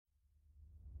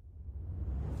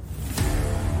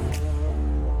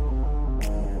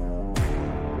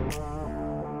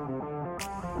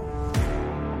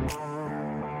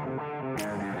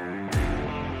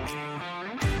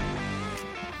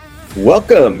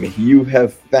Welcome. You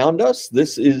have found us.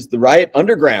 This is the Riot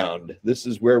Underground. This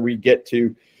is where we get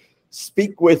to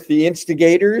speak with the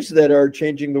instigators that are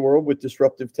changing the world with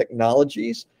disruptive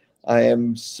technologies. I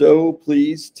am so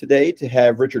pleased today to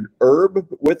have Richard Erb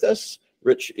with us.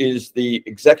 Rich is the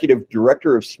Executive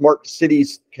Director of Smart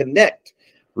Cities Connect.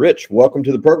 Rich, welcome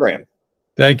to the program.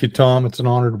 Thank you, Tom. It's an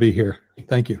honor to be here.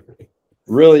 Thank you.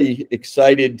 Really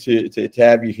excited to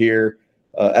have you here.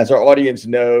 As our audience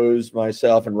knows,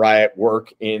 myself and Riot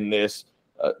work in this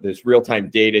real-time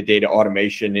data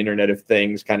automation, Internet of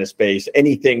Things kind of space.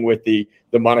 Anything with the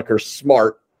moniker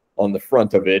 "smart" on the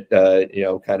front of it,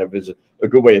 kind of is a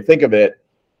good way to think of it.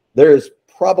 There is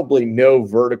probably no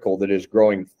vertical that is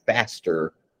growing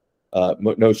faster,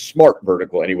 no smart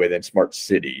vertical anyway, than smart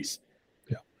cities.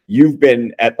 Yeah. You've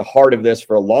been at the heart of this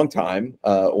for a long time.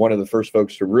 One of the first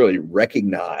folks to really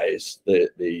recognize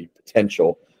the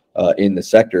potential in the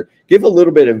sector. Give a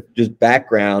little bit of just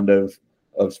background of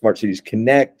Smart Cities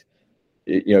Connect,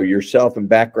 yourself and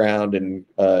background, and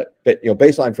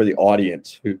baseline for the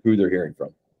audience who they're hearing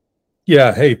from.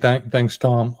 Yeah. Hey, thanks,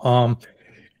 Tom. I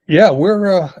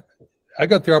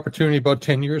got the opportunity about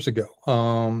 10 years ago.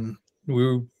 I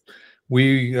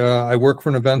work for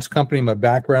an events company. My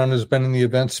background has been in the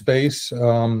event space,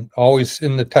 always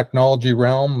in the technology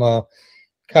realm.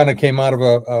 Kind of came out of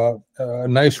a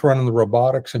nice run in the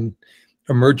robotics and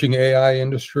emerging AI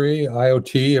industry,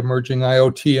 emerging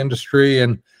IoT industry,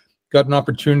 and got an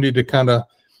opportunity to kind of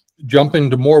jump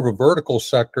into more of a vertical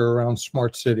sector around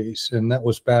smart cities. And that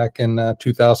was back in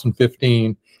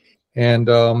 2015. And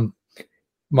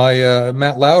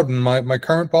Matt Loudon, my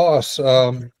current boss,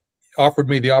 offered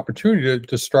me the opportunity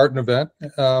to start an event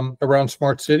around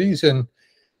smart cities. And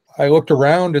I looked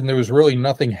around and there was really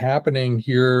nothing happening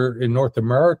here in North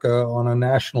America on a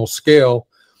national scale.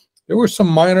 There were some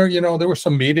minor, there were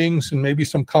some meetings and maybe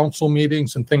some council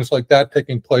meetings and things like that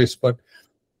taking place. But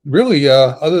really,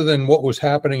 other than what was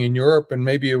happening in Europe and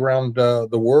maybe around the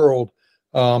world,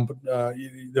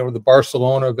 the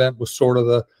Barcelona event was sort of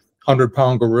the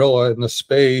 100-pound gorilla in the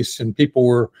space, and people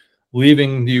were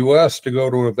leaving the U.S. to go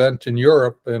to an event in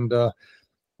Europe. And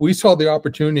we saw the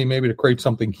opportunity maybe to create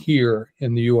something here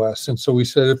in the U.S. And so we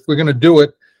said, if we're going to do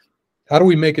it, how do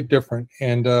we make it different?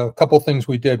 And a couple of things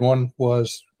we did. One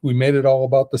was we made it all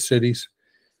about the cities.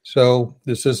 So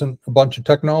this isn't a bunch of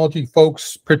technology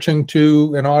folks pitching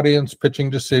to an audience, pitching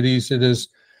to cities. It is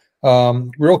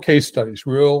real case studies,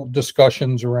 real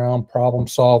discussions around problem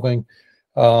solving,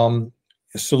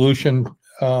 solution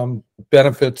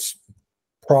benefits,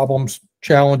 problems,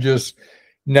 challenges,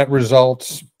 net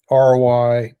results,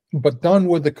 ROI, but done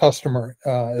with the customer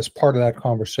as part of that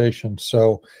conversation.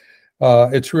 So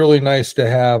it's really nice to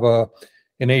have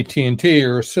an AT&T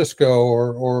or a Cisco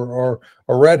or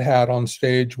a Red Hat on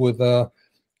stage with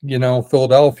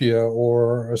Philadelphia,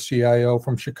 or a CIO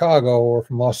from Chicago or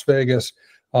from Las Vegas.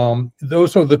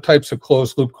 Those are the types of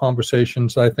closed loop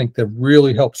conversations I think that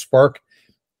really help spark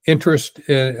interest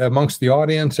amongst the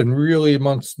audience and really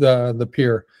amongst the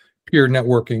peer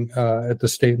networking at the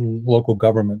state and local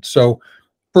government. So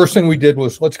first thing we did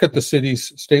was, let's get the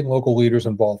cities, state and local leaders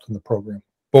involved in the program.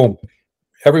 Boom.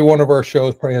 Every one of our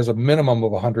shows probably has a minimum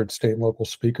of 100 state and local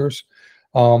speakers.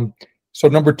 So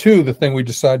number two, the thing we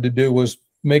decided to do was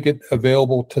make it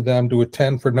available to them to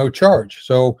attend for no charge.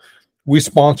 So we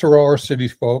sponsor all our city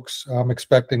folks. I'm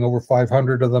expecting over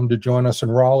 500 of them to join us in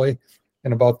Raleigh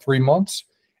in about 3 months.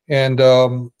 And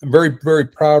I'm very, very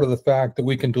proud of the fact that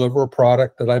we can deliver a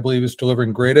product that I believe is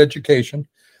delivering great education,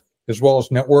 as well as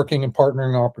networking and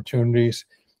partnering opportunities,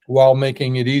 while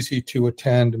making it easy to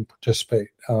attend and participate.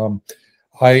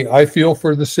 I feel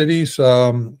for the cities.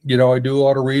 I do a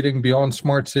lot of reading beyond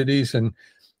smart cities, and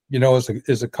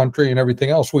as a country and everything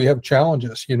else, we have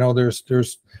challenges.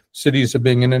 There's cities are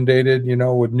being inundated,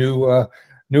 with new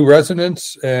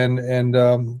residents,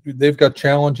 and they've got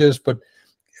challenges, but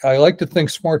I like to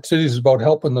think smart cities is about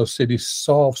helping those cities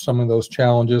solve some of those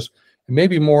challenges, and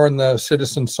maybe more on the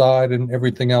citizen side and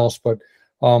everything else. But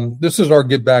this is our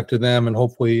give back to them, and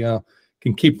hopefully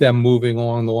can keep them moving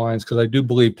along the lines, because I do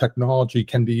believe technology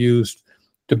can be used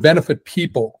to benefit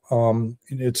people.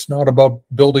 It's not about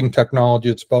building technology.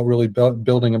 It's about really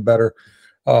building a better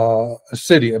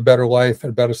city, a better life,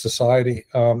 and a better society.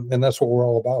 And that's what we're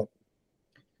all about.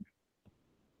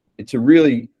 It's a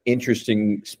really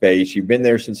interesting space. You've been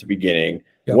there since the beginning.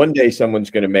 Yep. One day someone's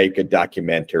going to make a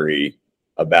documentary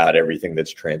about everything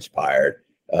that's transpired.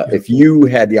 If you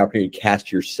had the opportunity to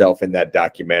cast yourself in that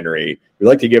documentary, we'd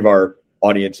like to give our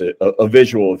audience a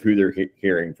visual of who they're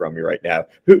hearing from you right now.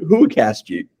 Who would cast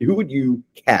you? Who would you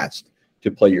cast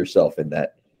to play yourself in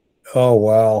that? Oh,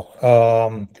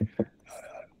 wow.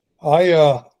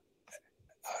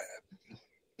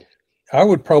 I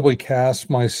would probably cast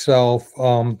myself.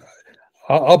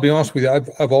 I'll be honest with you.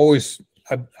 I've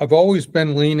always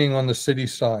been leaning on the city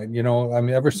side. I mean,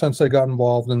 ever since I got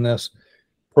involved in this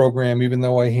program, even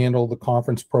though I handle the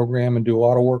conference program and do a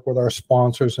lot of work with our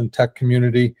sponsors and tech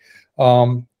community.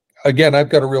 Again, I've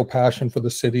got a real passion for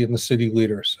the city and the city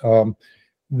leaders.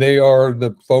 They are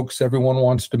the folks everyone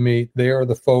wants to meet. They are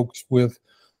the folks with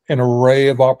an array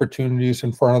of opportunities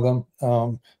in front of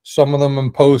them. Some of them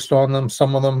imposed on them.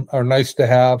 Some of them are nice to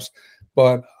haves.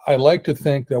 But I like to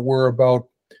think that we're about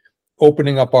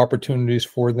opening up opportunities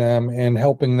for them and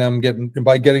helping them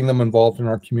by getting them involved in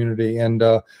our community. And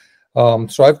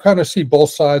so I've kind of see both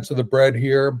sides of the bread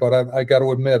here, but I got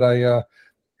to admit, I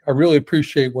really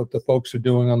appreciate what the folks are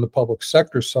doing on the public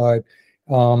sector side.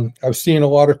 I've seen a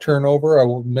lot of turnover. I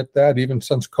will admit that, even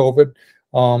since COVID.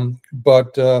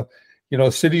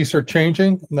 But cities are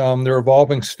changing. They're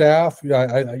evolving staff.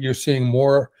 You're seeing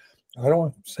more, I don't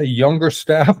want to say younger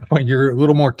staff, but you're a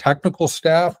little more technical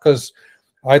staff, because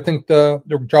I think the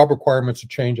job requirements are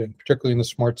changing, particularly in the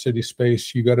smart city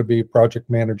space. You got to be a project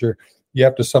manager. You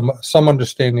have to some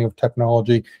understanding of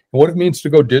technology and what it means to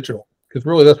go digital, because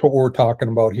really that's what we're talking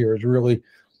about here, is really,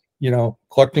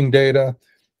 collecting data,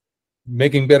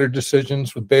 making better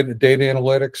decisions with data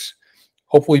analytics,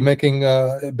 hopefully making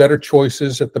better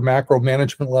choices at the macro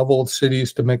management level of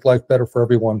cities to make life better for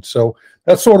everyone. So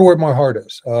that's sort of where my heart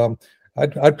is.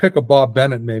 I'd pick a Bob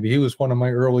Bennett maybe. He was one of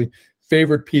my early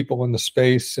favorite people in the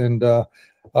space, and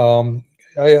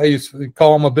I used to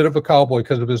call him a bit of a cowboy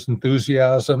because of his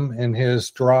enthusiasm and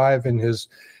his drive and his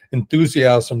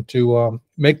enthusiasm to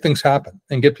make things happen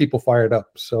and get people fired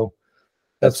up. So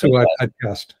that's who I'd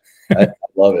cast. I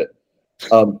love it.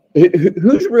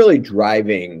 Who's really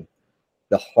driving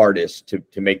the hardest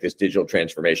to make this digital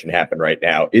transformation happen right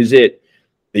now? Is it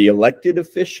the elected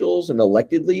officials and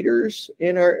elected leaders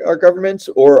in our governments,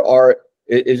 or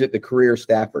is it the career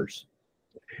staffers?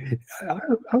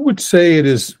 I would say it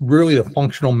is really the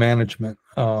functional management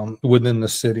within the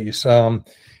cities. A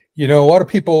lot of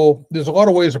people, there's a lot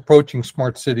of ways approaching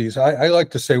smart cities. I like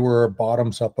to say we're a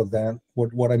bottoms-up event.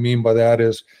 What I mean by that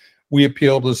is we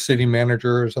appeal to the city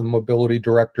managers and mobility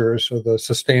directors, or the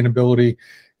sustainability,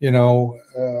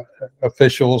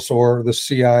 officials, or the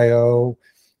CIO,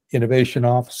 innovation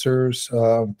officers,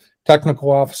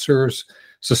 technical officers,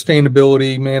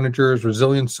 sustainability managers,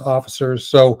 resilience officers.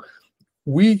 So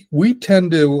we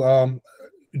tend to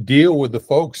deal with the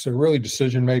folks that are really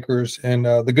decision makers, and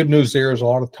the good news there is a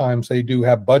lot of times they do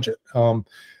have budget.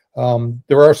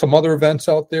 There are some other events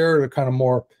out there that are kind of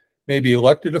more maybe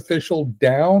elected official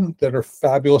down that are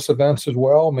fabulous events as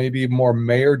well, maybe more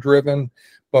mayor driven,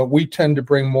 but we tend to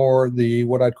bring more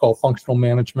what I'd call functional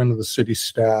management of the city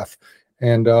staff.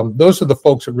 And those are the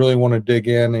folks that really want to dig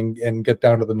in and get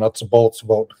down to the nuts and bolts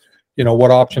about,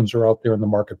 what options are out there in the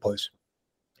marketplace.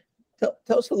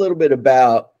 Tell us a little bit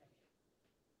about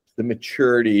the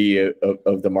maturity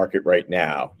of the market right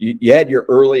now. You had your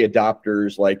early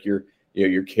adopters like your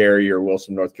Carrier,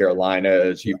 Wilson, North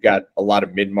Carolinas. You've got a lot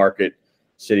of mid-market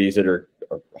cities that are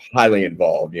highly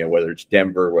involved, whether it's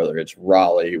Denver, whether it's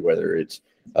Raleigh, whether it's,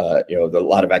 a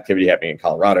lot of activity happening in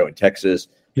Colorado and Texas.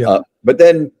 Yeah. But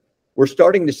then we're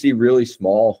starting to see really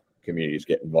small communities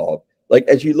get involved. Like,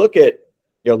 as you look at,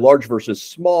 large versus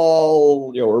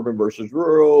small, urban versus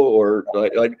rural, or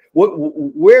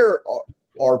where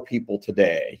are people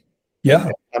today? Yeah.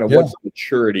 Kind of what's the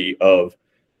maturity of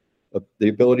the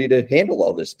ability to handle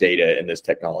all this data and this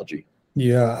technology?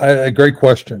 Yeah, a great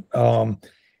question.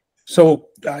 So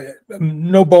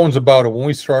no bones about it. When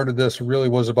we started this, it really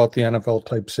was about the NFL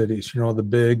type cities, the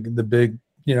big,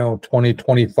 20,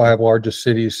 25 largest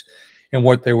cities and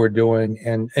what they were doing.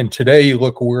 And today you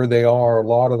look where they are, a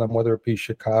lot of them, whether it be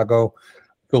Chicago,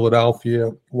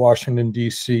 Philadelphia, Washington,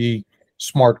 D.C.,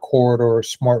 smart corridor,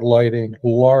 smart lighting,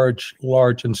 large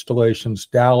installations.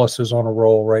 Dallas is on a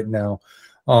roll right now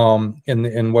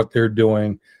in what they're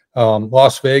doing.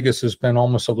 Las Vegas has been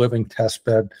almost a living test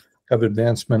bed of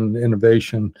advancement and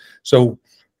innovation. So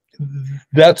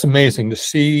that's amazing to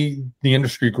see the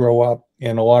industry grow up,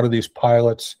 and a lot of these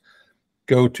pilots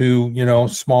go to,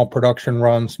 small production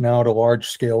runs now to large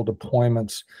scale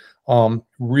deployments,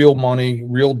 real money,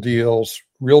 real deals,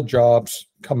 real jobs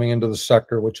coming into the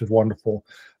sector, which is wonderful.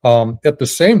 At the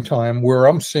same time, where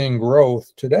I'm seeing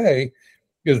growth today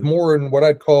is more in what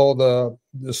I'd call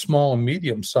the small and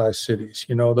medium sized cities,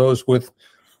 those with,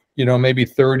 maybe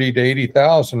 30 to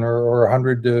 80,000 or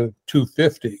 100 to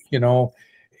 250,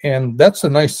 and that's the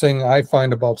nice thing I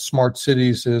find about smart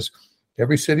cities is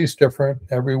every city's different.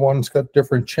 Everyone's got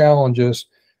different challenges,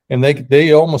 and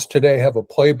they almost today have a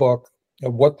playbook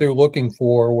of what they're looking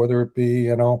for, whether it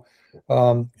be,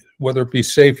 whether it be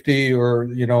safety or,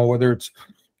 whether it's,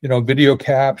 video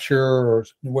capture, or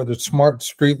whether it's smart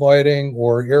street lighting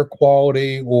or air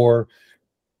quality, or,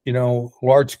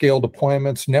 large scale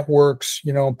deployments, networks,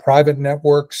 private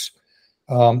networks,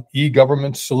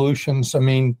 e-government solutions. I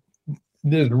mean,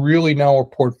 there's really now a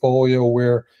portfolio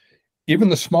where even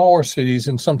the smaller cities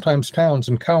and sometimes towns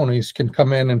and counties can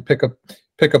come in and pick up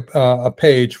a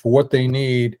page for what they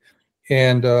need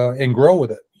and grow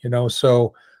with it.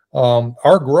 So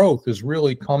our growth is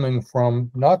really coming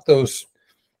from not those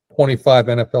 25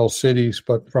 NFL cities,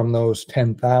 but from those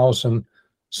 10,000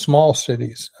 small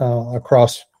cities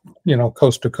across,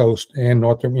 coast to coast and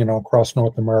across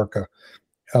North America.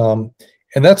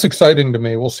 And that's exciting to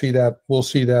me. We'll see that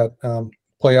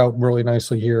play out really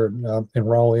nicely here in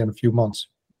Raleigh in a few months.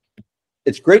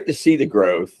 It's great to see the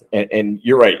growth, and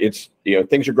you're right. It's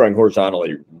things are growing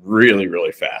horizontally really,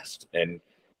 really fast, and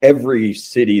every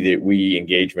city that we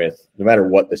engage with, no matter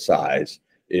what the size,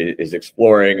 is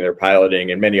exploring. They're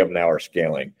piloting, and many of them now are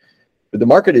scaling. But the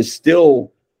market is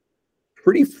still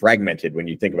pretty fragmented when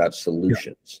you think about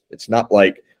solutions. Yeah. It's not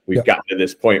like we've gotten to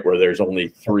this point where there's only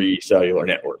 3 cellular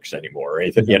networks anymore or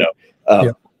anything.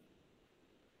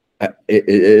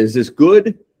 Is this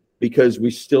good because we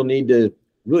still need to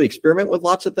really experiment with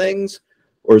lots of things,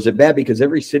 or is it bad because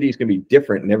every city is going to be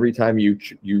different, and every time you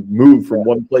move from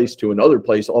one place to another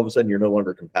place, all of a sudden you're no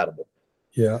longer compatible?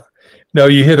 Yeah, no,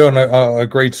 you hit on a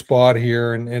great spot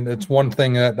here, and it's one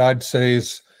thing that I'd say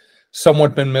is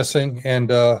somewhat been missing, and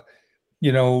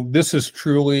this is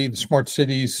truly, the smart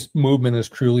cities movement is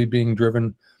truly being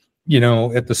driven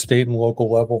at the state and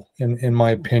local level, in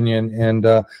my opinion. And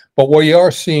but we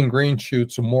are seeing green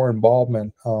shoots of more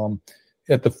involvement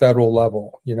at the federal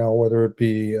level, whether it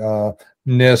be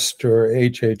NIST or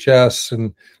HHS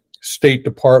and State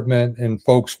Department, and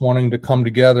folks wanting to come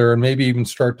together and maybe even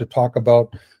start to talk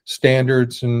about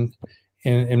standards and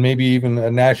maybe even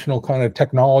a national kind of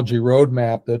technology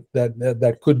roadmap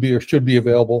that could be or should be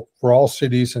available for all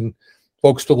cities and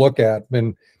folks to look at.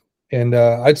 And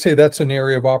I'd say that's an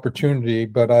area of opportunity,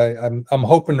 but I'm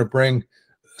hoping to bring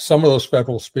some of those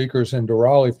federal speakers into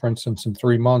Raleigh, for instance, in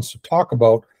 3 months to talk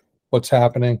about what's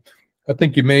happening. I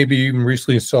think you maybe even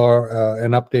recently saw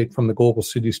an update from the Global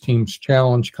Cities Teams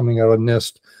Challenge coming out of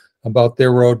NIST about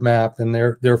their roadmap and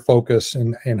their focus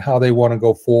and how they want to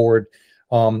go forward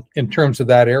in terms of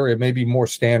that area, maybe more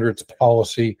standards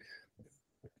policy,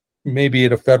 maybe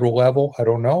at a federal level. I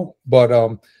don't know, but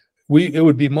it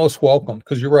would be most welcome,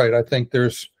 because you're right. I think there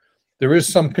is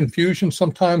some confusion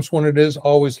sometimes when it is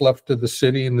always left to the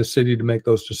city and the city to make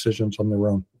those decisions on their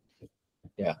own.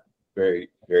 Yeah, very,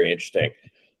 very interesting.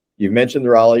 You've mentioned the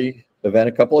Raleigh event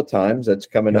a couple of times. That's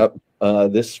coming up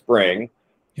this spring.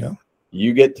 Yeah.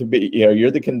 You get to be, you're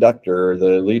the conductor,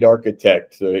 the lead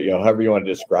architect, however you want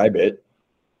to describe it.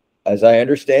 As I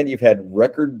understand, you've had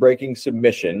record-breaking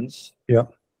submissions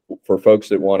for folks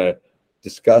that want to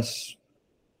discuss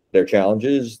their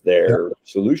challenges, their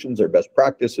solutions, their best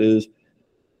practices.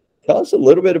 Tell us a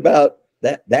little bit about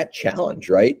that challenge,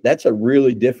 right? That's a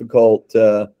really difficult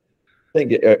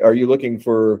thing. Are you looking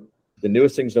for the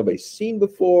newest things nobody's seen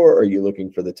before? Are you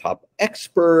looking for the top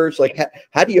experts? Like,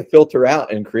 how do you filter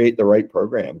out and create the right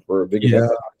program for a big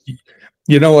event?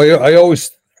 I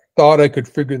always thought I could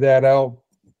figure that out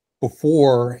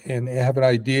before and have an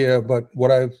idea, but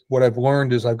what I've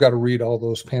learned is I've got to read all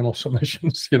those panel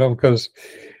submissions, because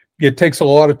it takes a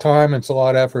lot of time, it's a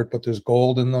lot of effort, but there's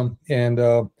gold in them. And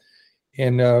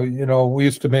we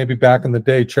used to maybe back in the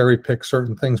day cherry pick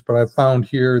certain things, but I've found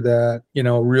here that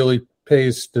really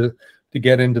pays to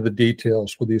get into the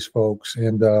details with these folks.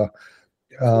 And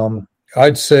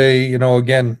I'd say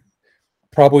again,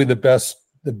 probably the best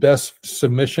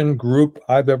submission group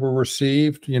I've ever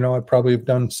received. I probably have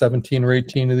done 17 or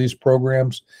 18 of these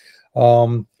programs.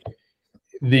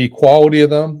 The quality of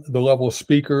them, the level of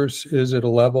speakers is at a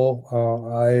level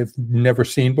I've never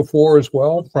seen before as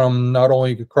well, from not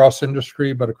only across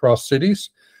industry, but across cities.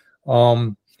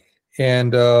 And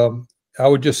I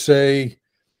would just say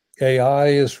AI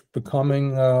is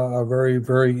becoming a very,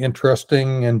 very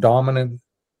interesting and dominant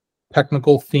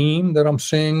technical theme that I'm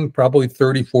seeing. Probably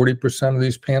 30-40% of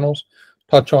these panels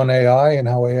touch on AI and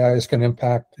how AI is going to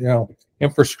impact,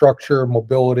 infrastructure,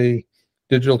 mobility,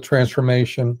 digital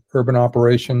transformation, urban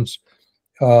operations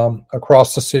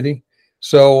across the city.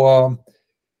 So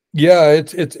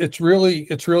it's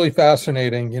really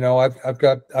fascinating. I've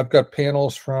got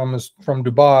panels from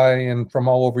Dubai and from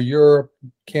all over Europe,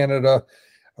 Canada,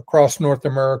 across North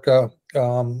America.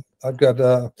 I've got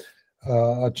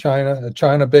a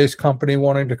China-based company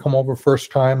wanting to come over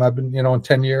first time. I've been in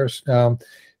 10 years,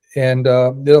 and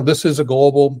this is a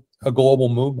global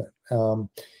movement.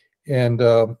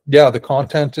 The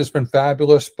content has been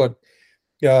fabulous, but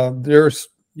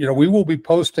we will be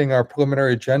posting our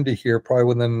preliminary agenda here probably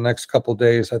within the next couple of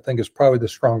days. I think it's probably the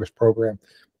strongest program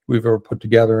we've ever put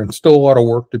together, and still a lot of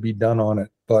work to be done on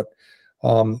it. But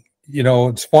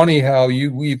it's funny how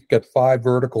we've got 5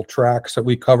 vertical tracks that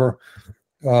we cover: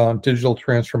 digital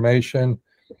transformation,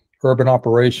 urban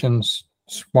operations,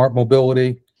 smart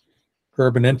mobility,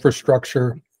 urban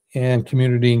infrastructure, and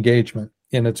community engagement.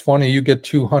 And it's funny, you get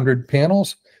 200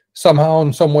 panels, somehow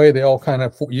in some way they all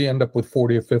you end up with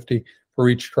 40 or 50 for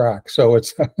each track. So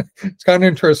it's it's kind of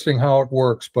interesting how it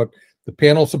works, but the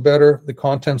panels are better, the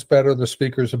content's better, the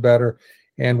speakers are better,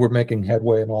 and we're making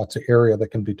headway in lots of area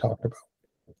that can be talked about.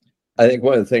 I think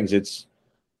one of the things it's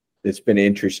been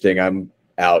interesting, I'm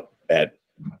out at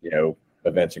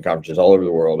events and conferences all over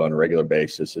the world on a regular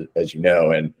basis, as you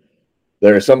know, and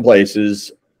there are some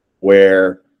places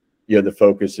where the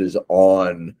focus is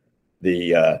on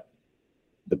the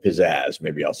pizzazz,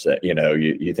 maybe I'll say.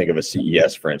 You think of a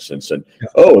CES, for instance, and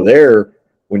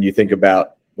when you think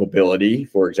about mobility,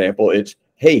 for example, it's,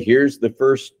 hey, here's the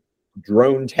first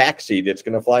drone taxi that's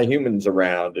going to fly humans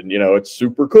around, and it's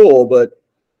super cool, but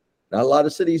not a lot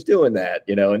of cities doing that,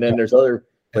 and then there's other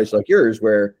places like yours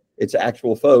where it's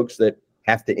actual folks that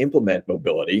have to implement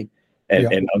mobility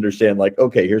and understand, like,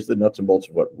 okay, here's the nuts and bolts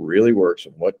of what really works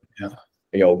and what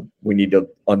we need to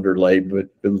underlay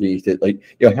beneath it. Like,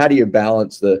 how do you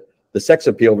balance the sex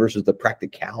appeal versus the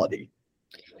practicality?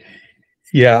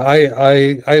 Yeah,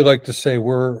 I like to say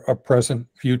we're a present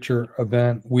future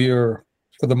event. We are,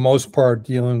 for the most part,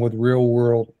 dealing with real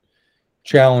world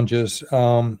challenges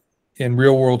and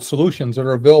real world solutions that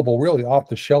are available really off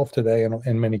the shelf today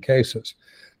in many cases.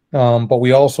 But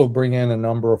we also bring in a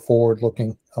number of forward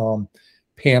looking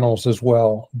panels as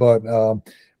well. But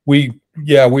we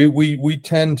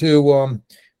tend to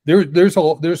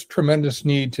there's tremendous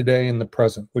need today in the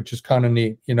present, which is kind of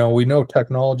neat. We know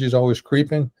technology is always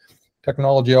creeping.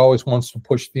 Technology always wants to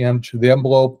push the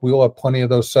envelope. We'll have plenty of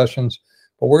those sessions,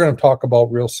 but we're going to talk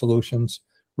about real solutions,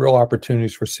 real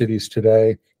opportunities for cities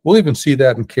today. We'll even see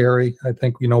that in Cary. I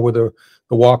think, with the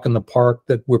walk in the park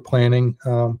that we're planning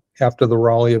after the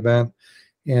Raleigh event,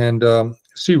 and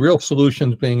see real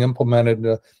solutions being implemented.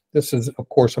 This is, of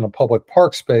course, in a public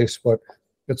park space, but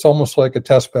it's almost like a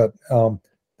test bed that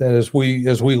as we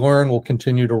learn, we'll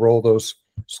continue to roll those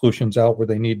solutions out where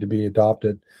they need to be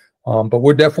adopted. But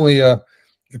we're definitely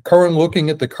looking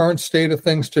at the current state of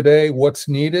things today, what's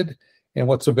needed and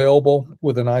what's available,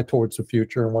 with an eye towards the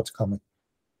future and what's coming.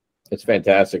 It's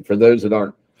fantastic. For those that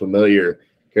aren't familiar,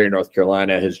 Cary, North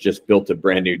Carolina has just built a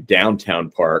brand new downtown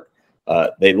park.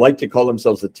 They like to call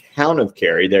themselves the town of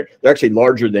Cary. They're actually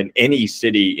larger than any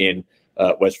city in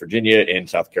West Virginia, in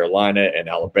South Carolina, and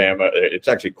Alabama. It's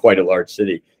actually quite a large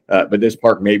city. But this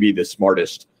park may be the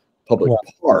smartest public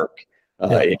park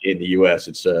in the U.S.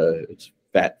 It's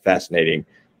fascinating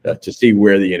to see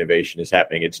where the innovation is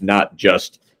happening. It's not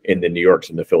just in the New Yorks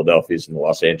and the Philadelphias and the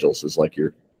Los Angeleses like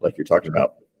you're talking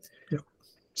about. Yeah.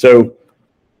 So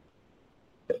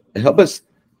help us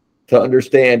to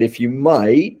understand, if you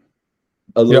might,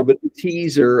 a little bit of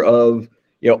teaser of,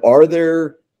 are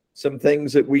there some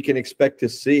things that we can expect to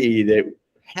see that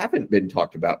haven't been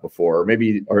talked about before, or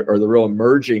maybe are the real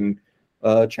emerging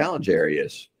challenge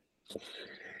areas?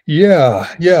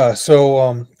 Yeah.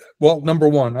 So, number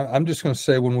one, I'm just going to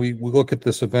say, when we look at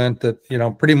this event that,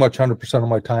 pretty much 100% of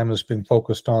my time is being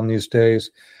focused on these days.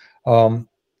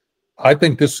 I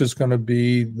think this is going to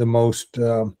be the most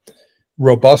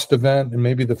robust event, and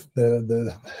maybe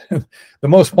the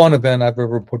most fun event I've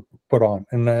ever put on.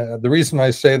 And the reason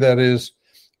I say that is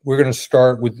we're going to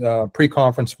start with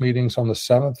pre-conference meetings on the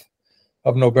 7th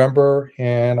of November,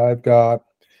 and I've got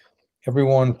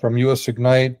everyone from US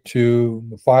Ignite to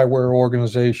the Fireware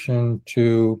organization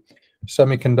to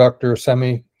semiconductor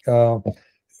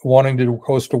wanting to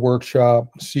host a workshop.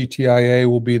 CTIA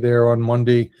will be there on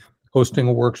Monday hosting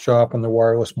a workshop on the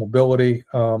wireless mobility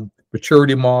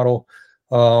maturity model.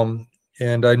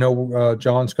 And I know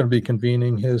John's going to be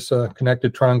convening his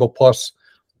Connected Triangle Plus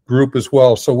group as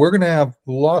well. So we're going to have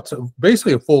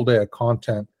basically a full day of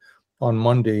content on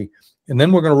Monday. And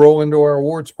then we're going to roll into our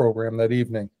awards program that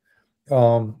evening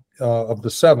of the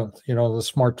 7th, the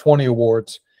Smart 20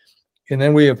 Awards. And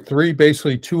then we have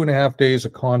basically 2.5 days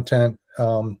of content,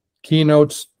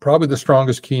 keynotes, probably the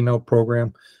strongest keynote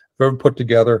program I've ever put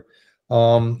together.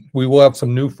 We will have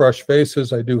some new fresh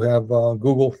faces. I do have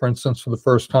Google, for instance, for the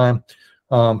first time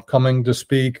coming to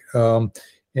speak.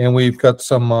 And we've got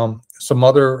some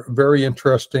other very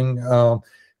interesting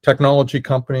technology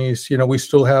companies. We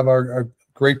still have our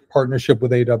great partnership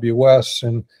with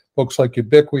AWS, folks like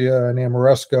Ubiquia and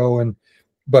Amoresco,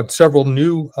 but several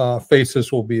new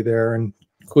faces will be there, and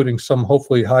including some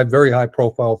hopefully very high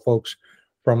profile folks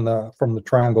from the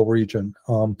Triangle region.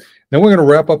 Then we're going to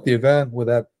wrap up the event with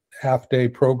that half-day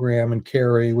program in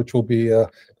Cary, which will be a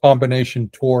combination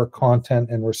tour,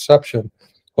 content, and reception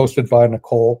hosted by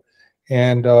Nicole.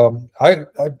 And I'm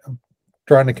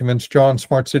trying to convince John,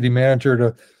 Smart City Manager,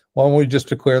 to why don't we just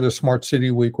declare the Smart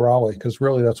City Week Raleigh, because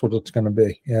really that's what it's going to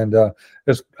be. And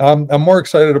I'm more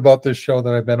excited about this show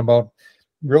than I've been about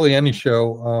really any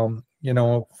show,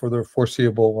 for the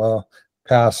foreseeable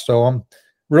past. So I'm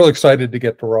really excited to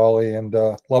get to Raleigh and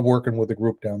love working with the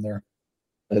group down there.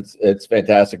 It's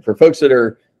fantastic. For folks that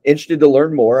are interested to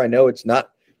learn more, I know it's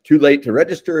not too late to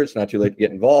register. It's not too late to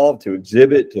get involved, to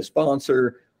exhibit, to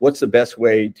sponsor. What's the best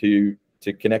way to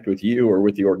connect with you or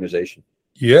with the organization?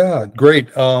 Yeah,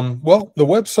 great. Well, the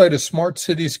website is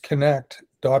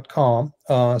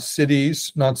smartcitiesconnect.com,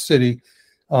 cities, not city,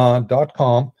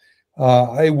 .com.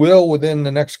 I will, within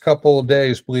the next couple of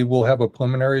days, believe we'll have a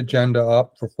preliminary agenda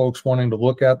up for folks wanting to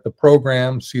look at the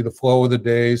program, see the flow of the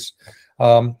days.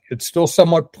 It's still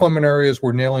somewhat preliminary as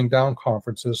we're nailing down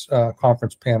conference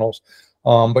panels,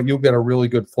 but you'll get a really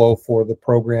good flow for the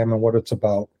program and what it's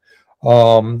about.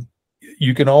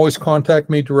 You can always contact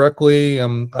me directly.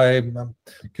 I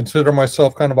consider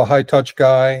myself kind of a high-touch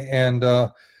guy, and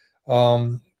I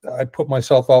put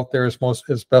myself out there as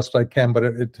best I can, but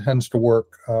it tends to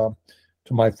work to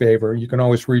my favor. You can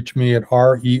always reach me at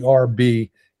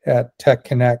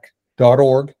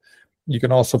rerb@techconnect.org. You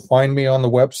can also find me on the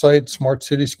website,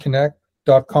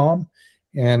 smartcitiesconnect.com,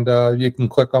 and you can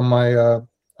click on my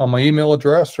email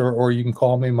address, or you can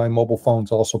call me. My mobile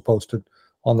phone's also posted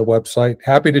on the website.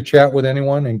 Happy to chat with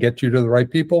anyone and get you to the right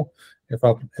people if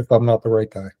I'm not the right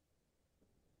guy.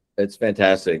 It's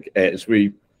fantastic. As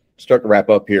we start to wrap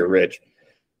up here, Rich,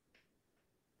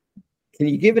 can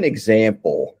you give an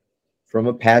example from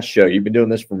a past show? You've been doing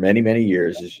this for many, many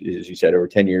years, as you said, over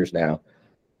 10 years now.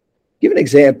 Give an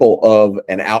example of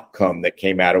an outcome that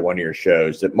came out of one of your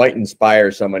shows that might inspire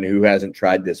someone who hasn't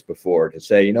tried this before to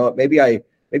say, you know what, maybe I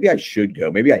should go.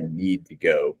 Maybe I need to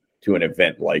go to an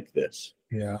event like this.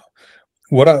 Yeah.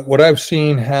 What I've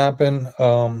seen happen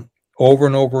over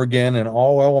and over again in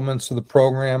all elements of the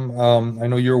program. I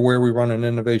know you're aware we run an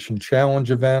innovation challenge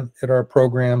event at our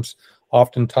programs.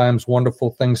 Oftentimes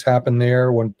wonderful things happen there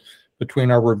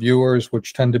between our reviewers,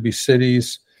 which tend to be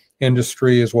cities,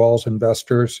 industry, as well as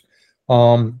investors,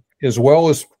 as well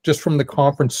as just from the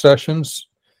conference sessions.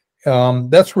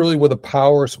 That's really where the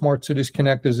power of Smart Cities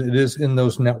Connect is. It is in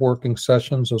those networking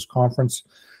sessions, those conference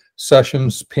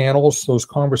sessions, panels. Those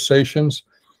conversations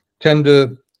tend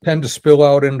to spill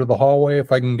out into the hallway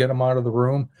if I can get them out of the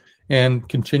room and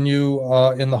continue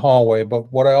in the hallway.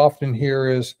 But what I often hear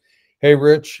is, "Hey,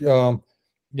 Rich, I've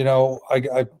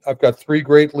got 3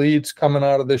 great leads coming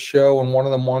out of this show, and one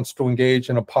of them wants to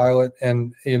engage in a pilot."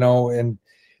 And and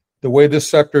the way this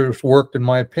sector has worked, in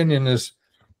my opinion, is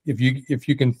if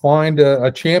you can find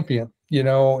a champion,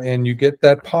 and you get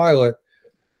that pilot.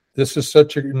 This is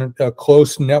such a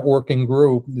close networking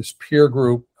group, this peer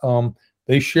group.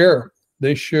 They share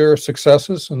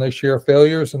successes, and they share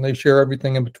failures, and they share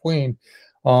everything in between.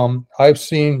 I've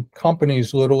seen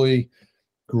companies literally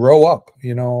grow up,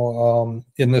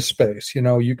 in this space.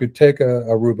 You could take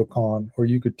a Rubicon, or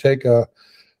you could take a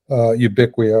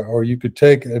Ubiquia, or you could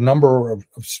take a number of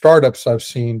startups I've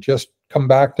seen just come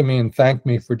back to me and thank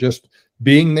me for just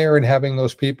being there and having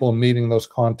those people and meeting those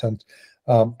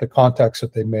the contacts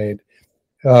that they made.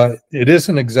 It is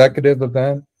an executive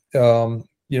event.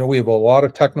 We have a lot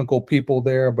of technical people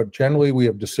there, but generally we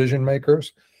have decision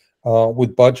makers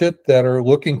with budget that are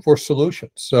looking for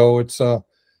solutions. So it's a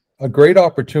great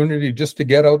opportunity just to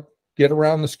get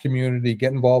around this community,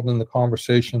 get involved in the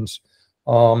conversations,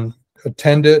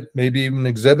 attend it, maybe even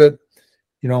exhibit,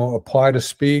 apply to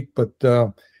speak. But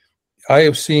I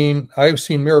have seen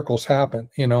miracles happen,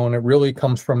 and it really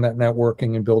comes from that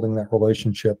networking and building that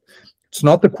relationship. It's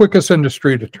not the quickest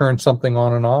industry to turn something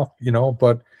on and off,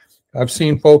 but I've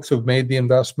seen folks who've made the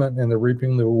investment and they're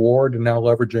reaping the reward and now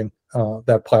leveraging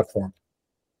that platform.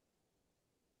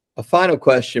 A final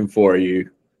question for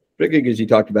you, particularly because you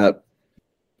talked about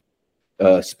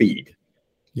speed.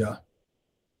 Yeah.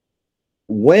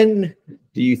 When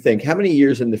do you think, how many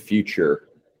years in the future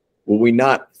will we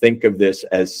not think of this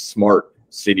as smart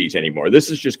cities anymore? This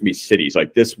is just going to be cities.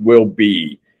 Like, this will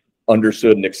be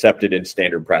understood and accepted in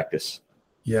standard practice.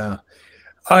 Yeah,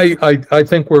 I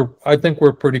think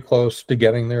we're pretty close to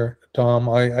getting there, Tom.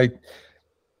 I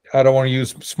don't want to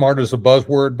use smart as a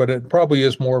buzzword, but it probably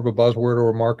is more of a buzzword or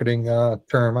a marketing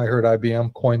term. I heard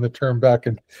IBM coin the term back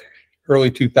in early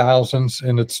 2000s,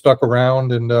 and it's stuck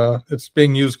around, and it's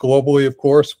being used globally, of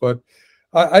course. But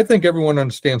I think everyone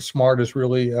understands SMART is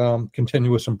really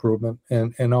continuous improvement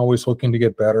and always looking to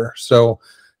get better. So,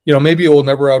 maybe it will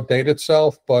never outdate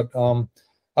itself, but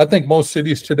I think most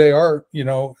cities today are,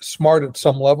 smart at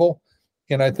some level.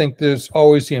 And I think there's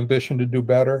always the ambition to do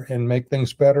better and make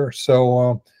things better.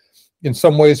 So in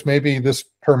some ways, maybe this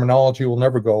terminology will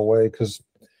never go away because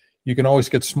you can always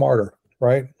get smarter,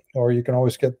 right? Or you can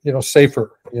always get,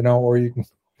 safer, or you can,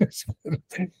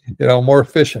 more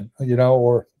efficient,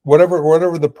 or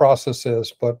whatever the process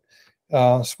is. But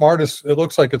smart it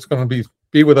looks like it's going to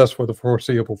be with us for the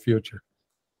foreseeable future.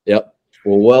 Yep.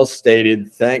 Well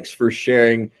stated. Thanks for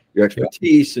sharing your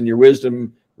expertise and your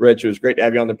wisdom, Rich. It was great to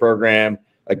have you on the program.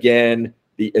 Again,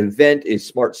 the event is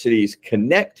Smart Cities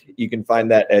Connect. You can find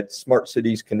that at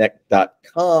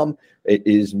smartcitiesconnect.com. It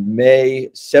is May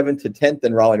 7th to 10th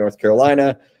in Raleigh, North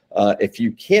Carolina. If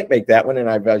you can't make that one, and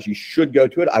I advise you should go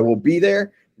to it, I will be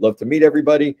there. Love to meet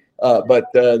everybody. But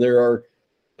there are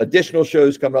additional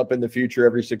shows coming up in the future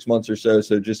every 6 months or so.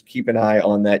 So just keep an eye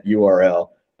on that URL.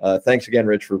 Thanks again,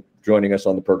 Rich, for joining us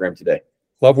on the program today.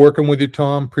 Love working with you,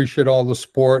 Tom. Appreciate all the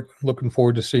support. Looking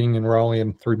forward to seeing you in Raleigh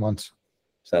in 3 months.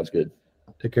 Sounds good.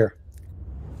 Take care.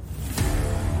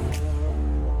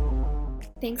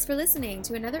 Thanks for listening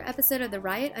to another episode of the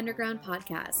Riot Underground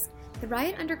Podcast. The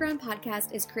Riot Underground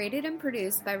Podcast is created and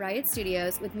produced by Riot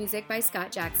Studios with music by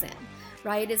Scott Jackson.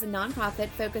 Riot is a nonprofit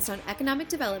focused on economic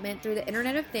development through the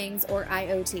Internet of Things, or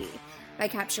IoT. By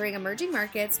capturing emerging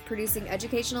markets, producing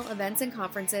educational events and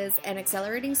conferences, and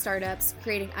accelerating startups,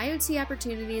 creating IoT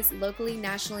opportunities locally,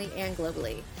 nationally, and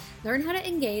globally. Learn how to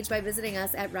engage by visiting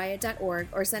us at riot.org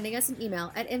or sending us an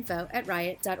email at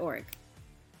info@riot.org.